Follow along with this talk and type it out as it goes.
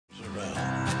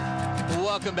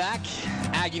Welcome back.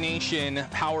 Aggie Nation,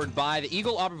 powered by the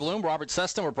Eagle, Aubrey Bloom, Robert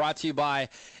Seston. We're brought to you by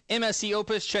MSC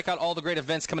Opus. Check out all the great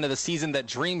events coming to the season that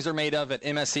dreams are made of at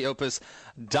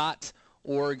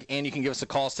mscopus.org. And you can give us a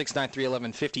call,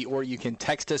 693-1150, or you can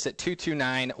text us at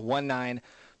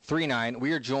 229-1939.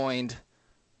 We are joined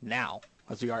now,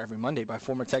 as we are every Monday, by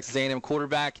former Texas A&M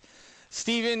quarterback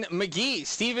Stephen McGee.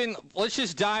 Stephen, let's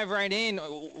just dive right in.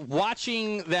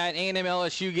 Watching that A&M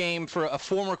LSU game for a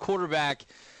former quarterback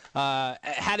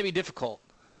had to be difficult.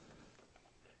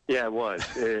 Yeah, it was.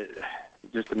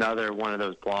 Just another one of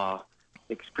those blah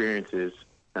experiences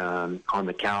on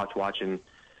the couch watching,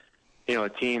 a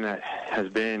team that has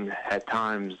been at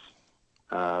times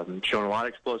showing a lot of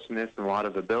explosiveness and a lot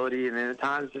of ability, and then at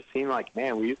times it seemed like,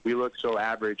 man, we look so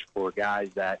average for guys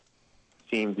that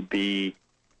seem to be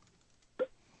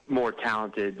more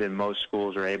talented than most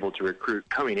schools are able to recruit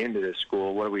coming into this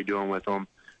school. What are we doing with them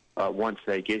once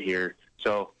they get here?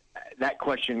 So that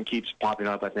question keeps popping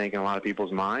up, I think, in a lot of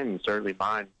people's mind, and certainly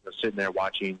mine, sitting there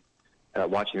watching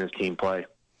this team play.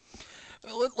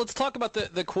 Let's talk about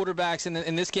the quarterbacks.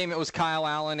 In this game, it was Kyle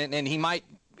Allen, and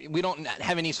we don't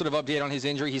have any sort of update on his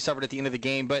injury he suffered at the end of the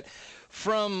game. But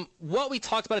from what we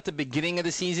talked about at the beginning of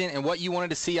the season and what you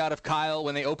wanted to see out of Kyle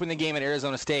when they opened the game at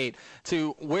Arizona State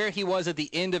to where he was at the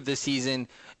end of the season,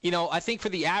 I think for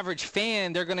the average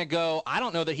fan, they're going to go, I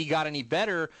don't know that he got any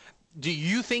better. Do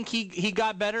you think he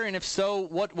got better? And if so,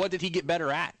 what did he get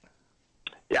better at?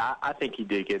 Yeah, I think he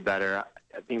did get better.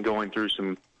 I think going through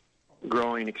some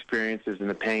growing experiences and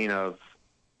the pain of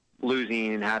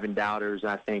losing and having doubters,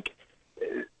 I think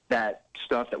that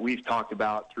stuff that we've talked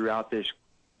about throughout this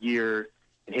year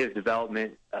and his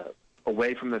development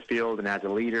away from the field and as a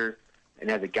leader and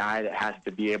as a guy that has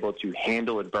to be able to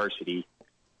handle adversity,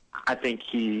 I think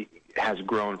he has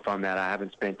grown from that. I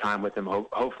haven't spent time with him.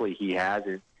 Hopefully he has.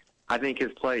 And I think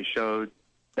his play showed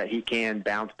that he can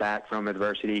bounce back from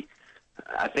adversity.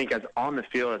 I think as on the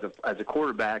field as a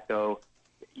quarterback, though,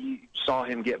 you saw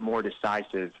him get more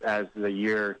decisive as the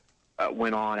year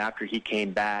went on after he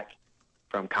came back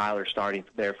from Kyler starting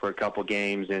there for a couple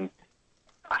games. And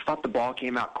I thought the ball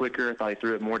came out quicker. I thought he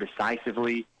threw it more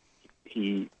decisively.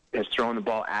 He has thrown the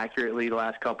ball accurately the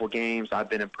last couple games. I've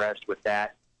been impressed with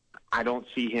that. I don't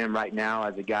see him right now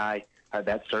as a guy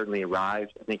that certainly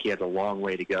arrived. I think he has a long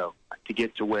way to go to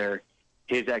get to where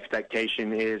his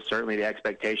expectation is, certainly the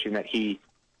expectation that he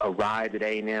arrived at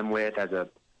A&M with as a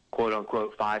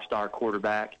quote-unquote five-star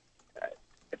quarterback.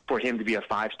 For him to be a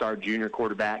five-star junior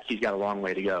quarterback, he's got a long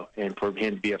way to go. And for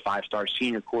him to be a five-star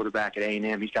senior quarterback at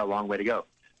A&M, he's got a long way to go.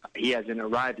 He hasn't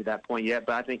arrived at that point yet,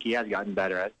 but I think he has gotten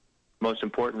better at it. Most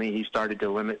importantly, he started to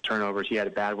limit turnovers. He had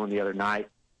a bad one the other night.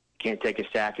 Can't take a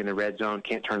sack in the red zone,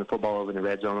 can't turn the football over in the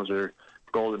red zone. Those are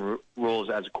golden rules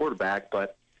as a quarterback.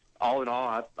 But all in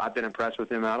all, I've been impressed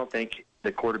with him. I don't think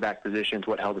the quarterback position is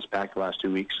what held us back the last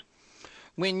 2 weeks.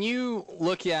 When you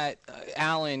look at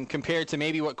Allen compared to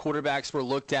maybe what quarterbacks were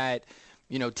looked at,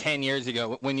 10 years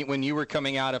ago when you were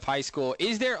coming out of high school,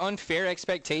 is there unfair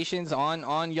expectations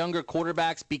on younger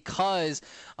quarterbacks because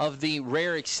of the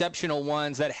rare exceptional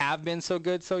ones that have been so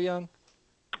good so young?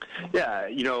 Yeah,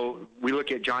 we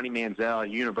look at Johnny Manziel at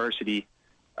University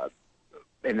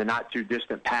in the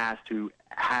not-too-distant past who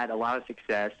had a lot of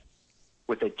success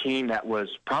with a team that was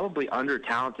probably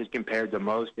under-talented compared to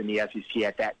most in the SEC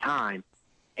at that time,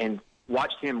 and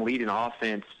watched him lead an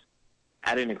offense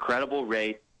at an incredible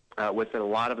rate with a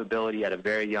lot of ability at a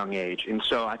very young age. And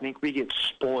so I think we get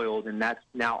spoiled, and that's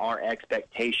now our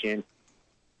expectation,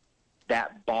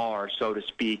 that bar, so to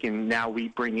speak, and now we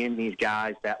bring in these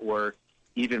guys that were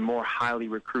even more highly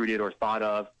recruited or thought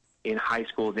of in high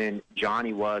school than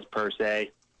Johnny was, per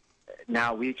se.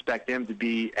 Now we expect them to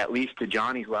be at least to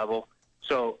Johnny's level.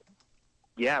 So,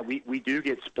 yeah, we do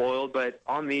get spoiled, but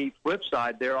on the flip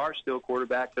side, there are still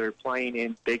quarterbacks that are playing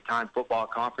in big-time football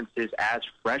conferences as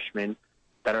freshmen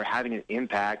that are having an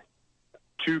impact.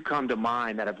 Two come to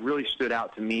mind that have really stood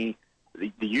out to me.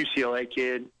 The UCLA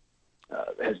kid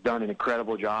has done an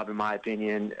incredible job, in my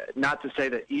opinion. Not to say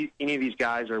that any of these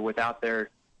guys are without their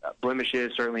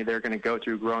blemishes. Certainly they're going to go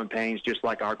through growing pains just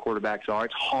like our quarterbacks are.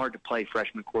 It's hard to play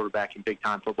freshman quarterback in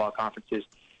big-time football conferences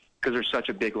because there's such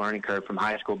a big learning curve from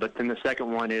high school. But then the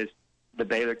second one is the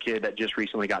Baylor kid that just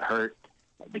recently got hurt,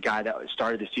 the guy that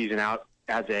started the season out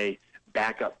as a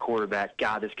backup quarterback.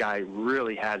 God, this guy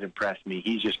really has impressed me.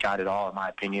 He's just got it all, in my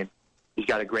opinion. He's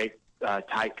got a great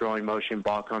tight throwing motion.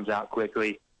 Ball comes out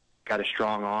quickly. Got a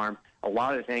strong arm. A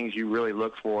lot of the things you really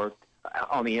look for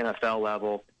on the NFL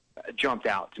level jumped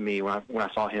out to me when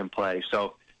I saw him play.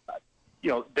 So,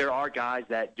 there are guys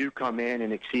that do come in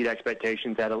and exceed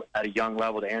expectations at a young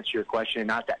level, to answer your question.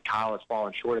 Not that Kyle has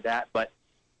fallen short of that, but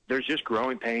there's just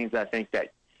growing pains I think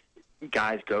that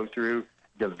guys go through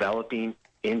developing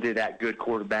into that good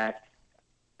quarterback,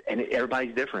 and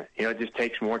everybody's different. It just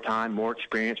takes more time, more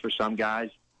experience for some guys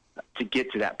to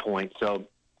get to that point. So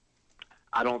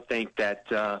I don't think that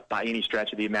by any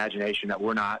stretch of the imagination that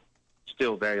we're not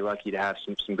still very lucky to have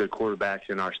some good quarterbacks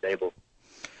in our stable.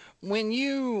 When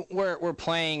you were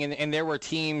playing and there were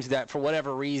teams that for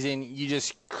whatever reason you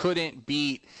just couldn't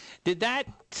beat, did that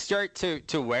start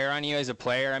to wear on you as a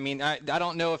player? I mean, I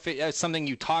don't know if it was something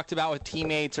you talked about with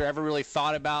teammates or ever really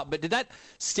thought about, but did that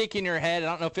stick in your head? I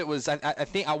don't know if it was,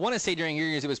 I want to say during your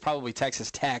years it was probably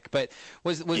Texas Tech, but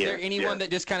was there anyone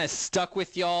that just kind of stuck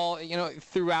with y'all,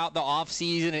 throughout the off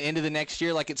season and into the next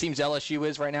year like it seems LSU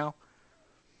is right now?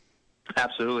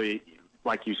 Absolutely.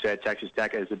 Like you said, Texas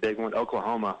Tech is a big one.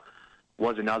 Oklahoma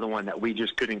was another one that we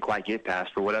just couldn't quite get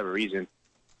past for whatever reason.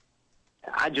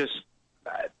 I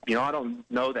don't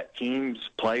know that teams,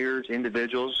 players,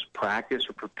 individuals practice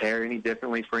or prepare any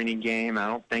differently for any game. I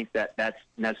don't think that that's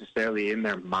necessarily in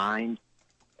their mind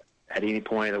at any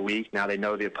point of the week. Now, they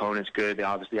know the opponent's good. They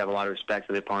obviously have a lot of respect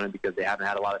for the opponent because they haven't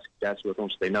had a lot of success with them,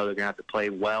 so they know they're going to have to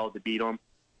play well to beat them.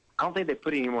 I don't think they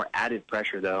put any more added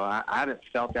pressure, though. I haven't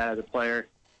felt that as a player.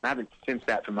 I haven't sensed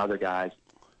that from other guys.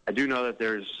 I do know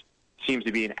that seems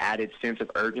to be an added sense of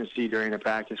urgency during the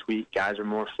practice week. Guys are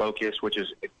more focused, which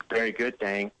is a very good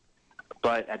thing.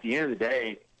 But at the end of the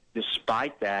day,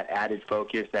 despite that added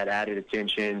focus, that added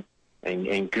attention,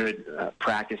 and good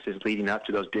practices leading up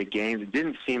to those big games, it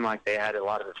didn't seem like they had a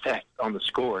lot of effect on the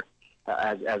score,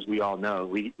 as we all know.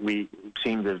 We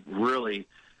seemed to really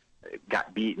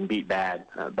got beat bad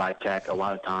by Tech a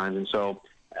lot of times. And so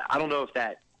I don't know if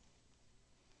that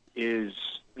is –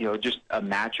 just a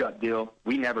matchup deal.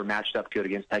 We never matched up good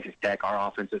against Texas Tech. Our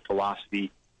offensive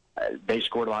philosophy, they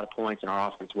scored a lot of points, and our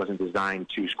offense wasn't designed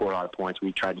to score a lot of points.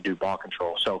 We tried to do ball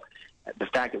control. So the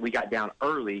fact that we got down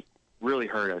early really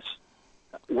hurt us.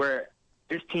 Where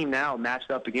this team now matched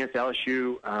up against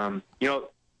LSU,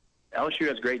 LSU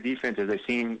has great defenses. They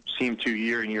seem to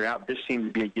year in, year out. This seems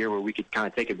to be a year where we could kind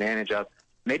of take advantage of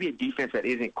maybe a defense that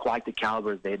isn't quite the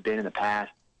caliber they had been in the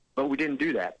past, but we didn't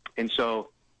do that. And so,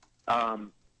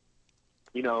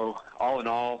 all in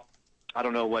all, I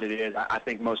don't know what it is. I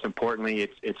think most importantly,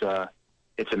 it's a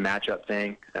matchup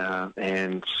thing,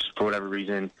 and for whatever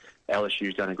reason,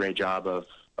 LSU's done a great job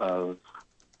of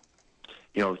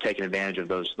taking advantage of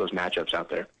those matchups out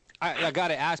there. I got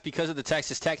to ask, because of the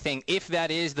Texas Tech thing, if that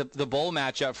is the bowl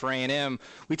matchup for A&M,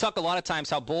 we talk a lot of times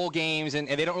how bowl games, and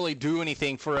they don't really do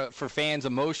anything for fans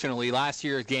emotionally. Last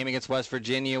year's game against West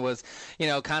Virginia was,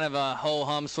 kind of a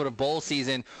ho-hum sort of bowl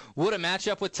season. Would a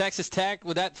matchup with Texas Tech,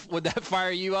 would that fire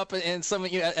you up? And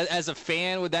as a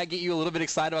fan, would that get you a little bit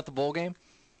excited about the bowl game?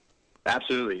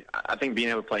 Absolutely. I think being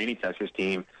able to play any Texas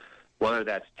team, whether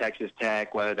that's Texas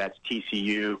Tech, whether that's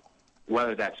TCU,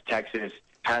 whether that's Texas,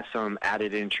 has some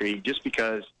added intrigue just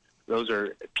because those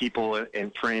are people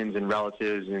and friends and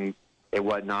relatives and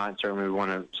whatnot. And certainly we want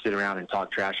to sit around and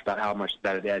talk trash about how much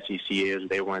better the SEC is.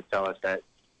 They want to tell us that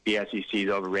the SEC is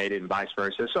overrated and vice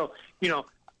versa. So,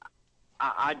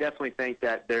 I definitely think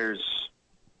that there's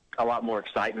a lot more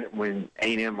excitement when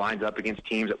A&M lines up against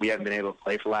teams that we haven't been able to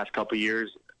play for the last couple of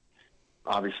years.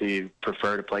 Obviously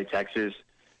prefer to play Texas,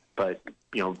 but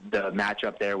the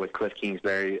matchup there with Cliff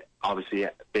Kingsbury, obviously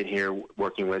been here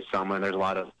working with someone. There's a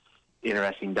lot of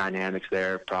interesting dynamics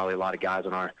there. Probably a lot of guys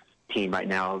on our team right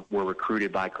now were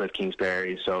recruited by Cliff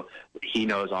Kingsbury, so he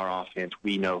knows our offense.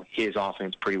 We know his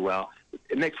offense pretty well.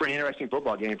 It makes for an interesting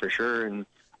football game for sure, and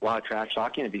a lot of trash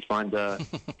talking. It'd be fun to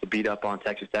beat up on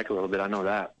Texas Tech a little bit. I know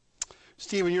that.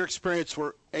 Steve, in your experience,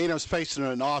 where A&M's facing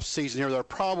an off season here,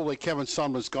 Kevin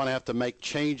Sumlin's going to have to make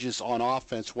changes on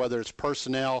offense, whether it's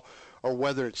personnel or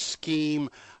whether it's scheme.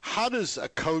 How does a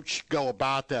coach go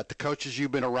about that? The coaches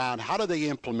you've been around, how do they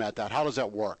implement that? How does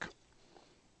that work?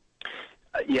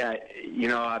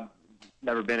 I've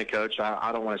never been a coach.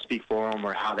 I don't want to speak for them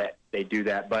or how that they do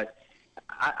that, but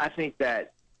I think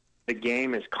that the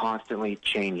game is constantly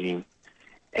changing,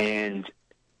 and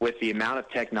with the amount of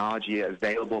technology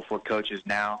available for coaches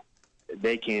now,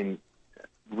 they can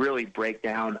really break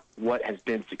down what has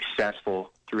been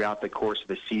successful throughout the course of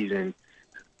the season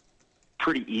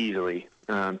pretty easily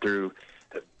through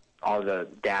all the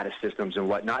data systems and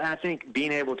whatnot. And I think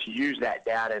being able to use that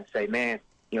data and say, man,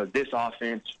 this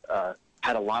offense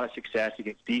had a lot of success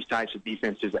against these types of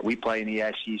defenses that we play in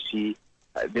the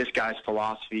SEC. This guy's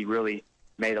philosophy really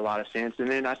made a lot of sense.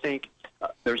 And then I think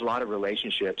there's a lot of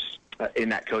relationships in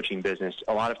that coaching business.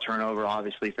 A lot of turnover,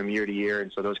 obviously, from year to year,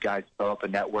 and so those guys develop a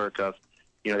network of,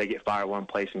 they get fired one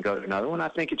place and go to another one. I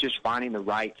think it's just finding the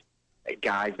right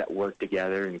guys that work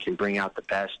together and can bring out the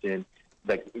best in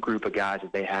the group of guys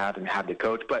that they have and have the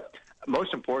coach. But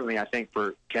most importantly, I think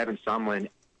for Kevin Sumlin,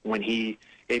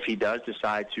 if he does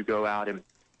decide to go out and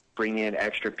bring in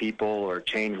extra people or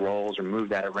change roles or move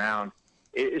that around,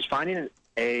 is finding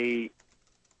a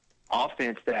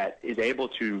offense that is able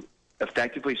to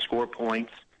effectively score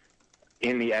points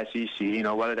in the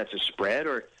SEC, whether that's a spread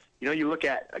or, you look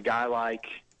at a guy like,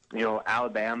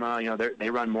 Alabama, they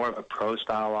run more of a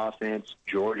pro-style offense,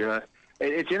 Georgia.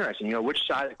 It's interesting, which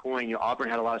side of the coin, Auburn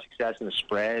had a lot of success in the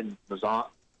spread,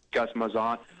 Gus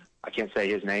Malzahn, I can't say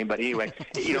his name, but anyway,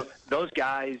 those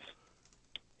guys,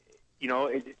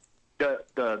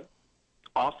 the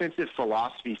offensive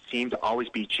philosophy seemed to always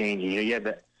be changing. You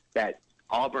had that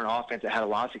Auburn offense that had a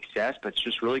lot of success, but it's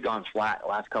just really gone flat the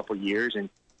last couple of years. And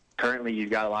currently you've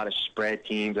got a lot of spread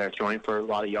teams that are throwing for a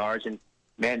lot of yards. And,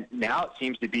 man, now it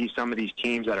seems to be some of these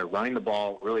teams that are running the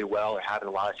ball really well or having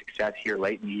a lot of success here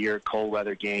late in the year, cold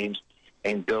weather games,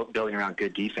 and building around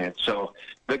good defense. So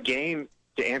the game,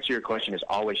 to answer your question, is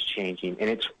always changing, and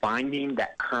it's finding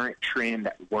that current trend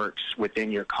that works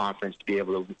within your conference to be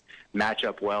able to match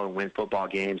up well and win football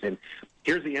games. And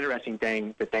here's the interesting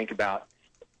thing to think about.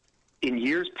 In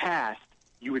years past,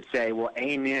 you would say, well,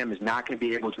 A&M is not going to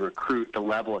be able to recruit the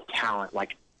level of talent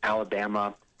like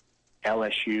Alabama,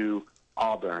 LSU,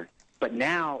 Auburn. But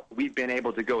now we've been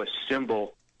able to go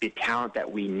assemble the talent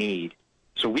that we need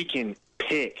so we can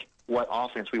pick what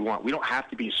offense we want. We don't have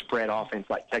to be a spread offense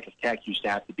like Texas Tech used to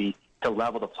have to be to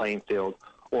level the playing field,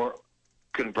 or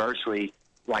conversely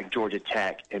like Georgia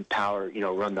Tech and power,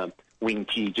 run the wing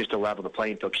T just to level the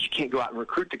playing field, because you can't go out and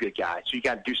recruit the good guys. So you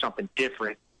got to do something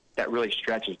different that really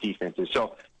stretches defenses.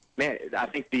 So, man, I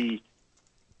think the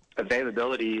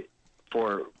availability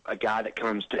for a guy that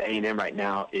comes to A&M right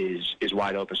now is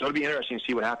wide open. So it'll be interesting to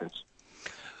see what happens.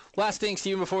 Last thing,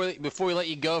 Steven, before we let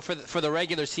you go for the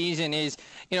regular season is,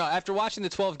 after watching the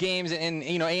 12 games and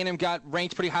A&M got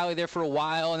ranked pretty highly there for a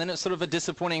while, and then it's sort of a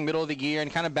disappointing middle of the year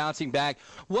and kind of bouncing back.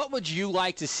 What would you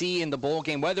like to see in the bowl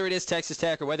game, whether it is Texas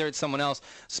Tech or whether it's someone else,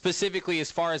 specifically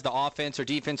as far as the offense or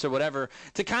defense or whatever,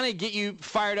 to kind of get you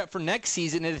fired up for next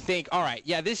season and to think, all right,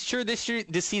 yeah, this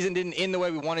season didn't end the way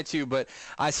we wanted to, but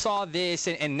I saw this,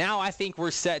 and now I think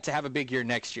we're set to have a big year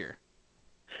next year?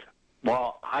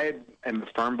 Well, I am a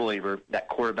firm believer that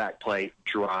quarterback play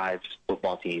drives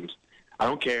football teams. I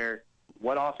don't care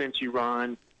what offense you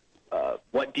run,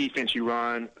 what defense you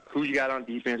run, who you got on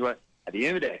defense. What. At the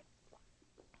end of the day,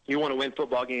 you want to win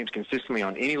football games consistently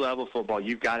on any level of football,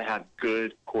 you've got to have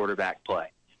good quarterback play.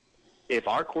 If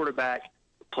our quarterback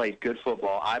plays good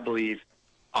football, I believe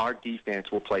our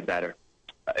defense will play better.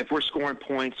 If we're scoring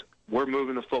points, we're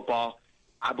moving the football,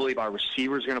 I believe our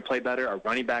receivers are going to play better. Our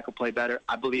running back will play better.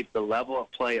 I believe the level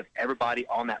of play of everybody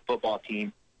on that football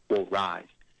team will rise.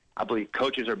 I believe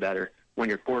coaches are better when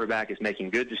your quarterback is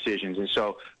making good decisions. And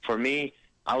so for me,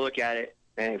 I look at it,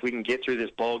 and if we can get through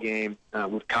this bowl game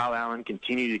with Kyle Allen,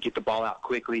 continue to get the ball out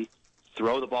quickly,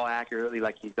 throw the ball accurately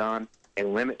like he's done,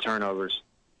 and limit turnovers,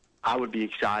 I would be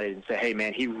excited and say, hey,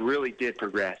 man, he really did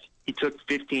progress. He took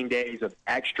 15 days of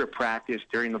extra practice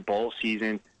during the bowl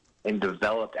season and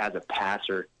developed as a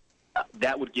passer.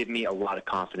 That would give me a lot of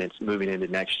confidence moving into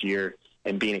next year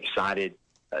and being excited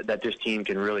that this team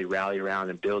can really rally around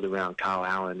and build around Kyle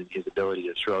Allen and his ability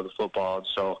to throw the football. And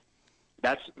so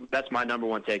that's my number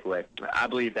one takeaway. I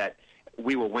believe that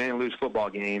we will win and lose football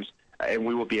games, and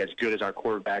we will be as good as our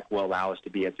quarterback will allow us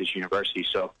to be at this university.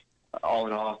 So all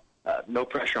in all, no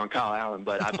pressure on Kyle Allen,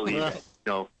 but I believe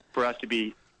that, for us to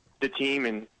be the team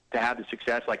and to have the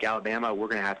success like Alabama, we're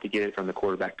going to have to get it from the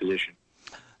quarterback position.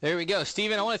 There we go.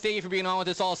 Steven, I want to thank you for being on with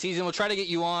us all season. We'll try to get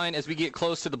you on as we get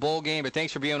close to the bowl game, but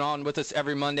thanks for being on with us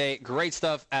every Monday. Great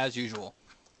stuff as usual.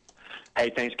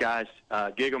 Hey, thanks, guys.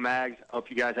 Giggle Mags, hope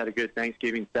you guys had a good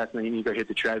Thanksgiving. Stephanie, you need to go hit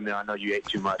the treadmill. I know you ate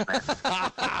too much, man.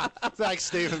 Thanks,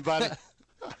 Steven, buddy.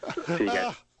 See you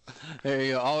guys. There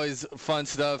you go. Always fun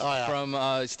stuff from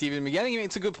Steven McGee. I think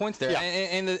it's a good point there. Yeah.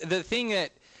 And the thing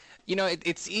that,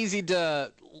 it's easy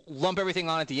to lump everything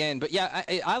on at the end. But, yeah,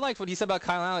 I liked what he said about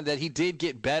Kyle Allen, that he did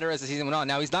get better as the season went on.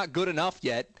 Now, he's not good enough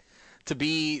yet to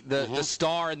be the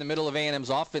star in the middle of A&M's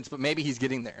offense, but maybe he's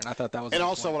getting there. And I thought that was. And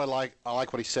also, what I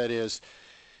like what he said is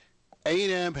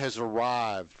A&M has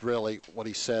arrived. Really, what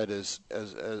he said is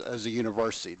as a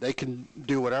university, they can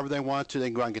do whatever they want to. They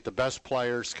can go out and get the best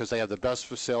players because they have the best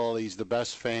facilities, the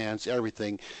best fans,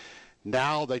 everything.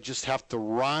 Now they just have to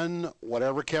run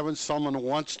whatever Kevin Sumlin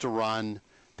wants to run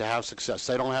to have success.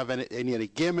 They don't have any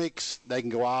gimmicks. They can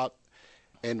go out.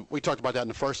 And we talked about that in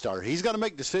the first hour. He's got to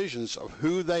make decisions of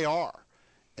who they are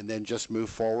and then just move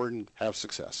forward and have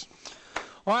success.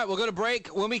 All right, we'll go to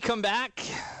break. When we come back,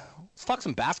 Let's talk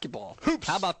some basketball. Hoops.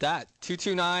 How about that?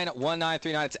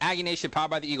 229-1939. It's Aggie Nation,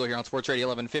 powered by the Eagle here on Sports Radio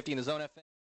 1150 in the Zone FM.